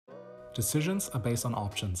Decisions are based on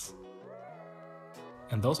options.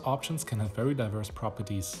 And those options can have very diverse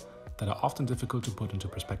properties that are often difficult to put into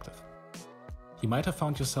perspective. You might have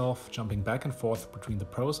found yourself jumping back and forth between the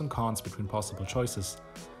pros and cons between possible choices,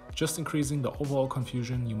 just increasing the overall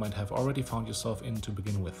confusion you might have already found yourself in to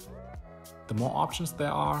begin with. The more options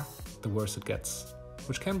there are, the worse it gets,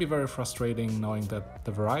 which can be very frustrating knowing that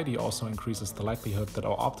the variety also increases the likelihood that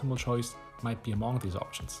our optimal choice might be among these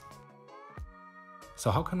options. So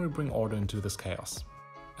how can we bring order into this chaos?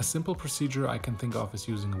 A simple procedure I can think of is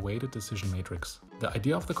using a weighted decision matrix. The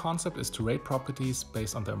idea of the concept is to rate properties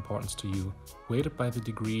based on their importance to you, weighted by the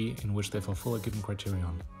degree in which they fulfill a given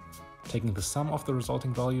criterion. Taking the sum of the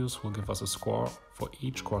resulting values will give us a score for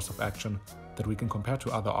each course of action that we can compare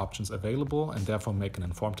to other options available and therefore make an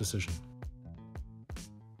informed decision.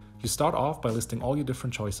 You start off by listing all your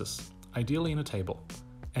different choices, ideally in a table,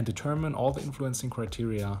 and determine all the influencing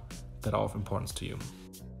criteria that are of importance to you.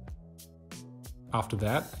 After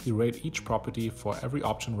that, you rate each property for every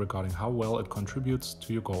option regarding how well it contributes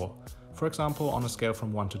to your goal, for example on a scale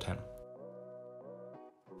from 1 to 10.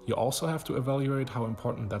 You also have to evaluate how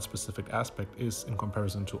important that specific aspect is in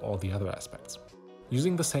comparison to all the other aspects.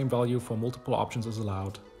 Using the same value for multiple options is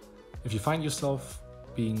allowed. If you find yourself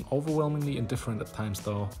being overwhelmingly indifferent at times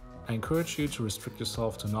though, I encourage you to restrict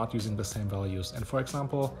yourself to not using the same values and, for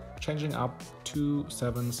example, changing up 2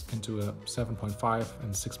 7s into a 7.5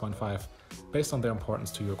 and 6.5 based on their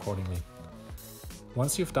importance to you accordingly.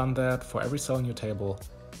 Once you've done that for every cell in your table,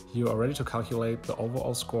 you are ready to calculate the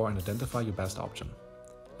overall score and identify your best option.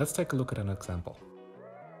 Let's take a look at an example.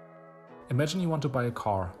 Imagine you want to buy a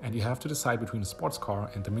car and you have to decide between a sports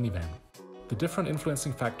car and a minivan. The different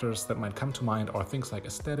influencing factors that might come to mind are things like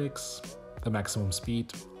aesthetics, the maximum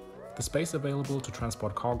speed, the space available to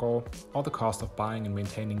transport cargo, or the cost of buying and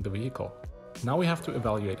maintaining the vehicle. Now we have to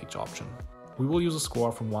evaluate each option. We will use a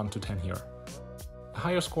score from 1 to 10 here. A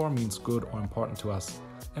higher score means good or important to us,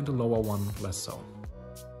 and a lower one less so.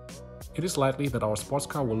 It is likely that our sports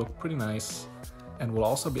car will look pretty nice and will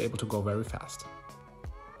also be able to go very fast.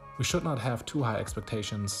 We should not have too high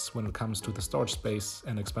expectations when it comes to the storage space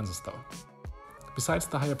and expenses though. Besides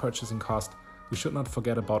the higher purchasing cost, we should not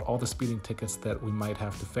forget about all the speeding tickets that we might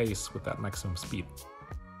have to face with that maximum speed.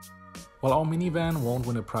 While our minivan won't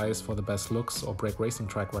win a prize for the best looks or break racing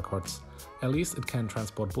track records, at least it can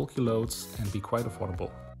transport bulky loads and be quite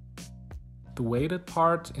affordable. The weighted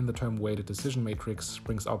part in the term weighted decision matrix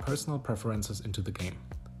brings our personal preferences into the game.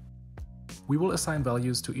 We will assign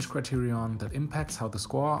values to each criterion that impacts how the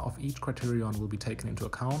score of each criterion will be taken into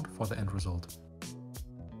account for the end result.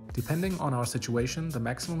 Depending on our situation, the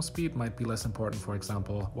maximum speed might be less important, for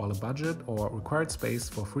example, while a budget or required space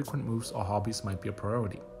for frequent moves or hobbies might be a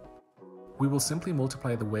priority. We will simply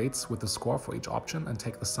multiply the weights with the score for each option and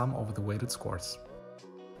take the sum over the weighted scores.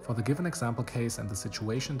 For the given example case and the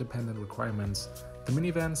situation-dependent requirements, the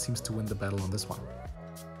minivan seems to win the battle on this one.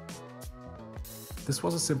 This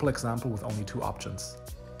was a simple example with only 2 options,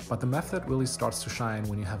 but the method really starts to shine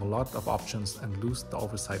when you have a lot of options and lose the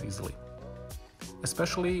oversight easily.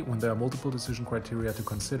 Especially when there are multiple decision criteria to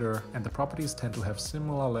consider and the properties tend to have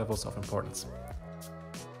similar levels of importance.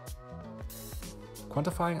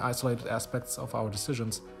 Quantifying isolated aspects of our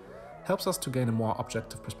decisions helps us to gain a more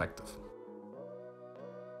objective perspective.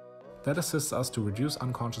 That assists us to reduce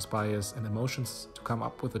unconscious bias and emotions to come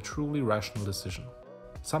up with a truly rational decision.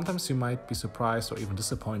 Sometimes you might be surprised or even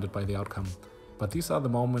disappointed by the outcome, but these are the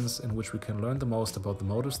moments in which we can learn the most about the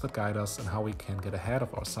motives that guide us and how we can get ahead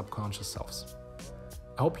of our subconscious selves.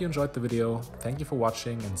 I hope you enjoyed the video, thank you for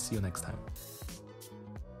watching and see you next time.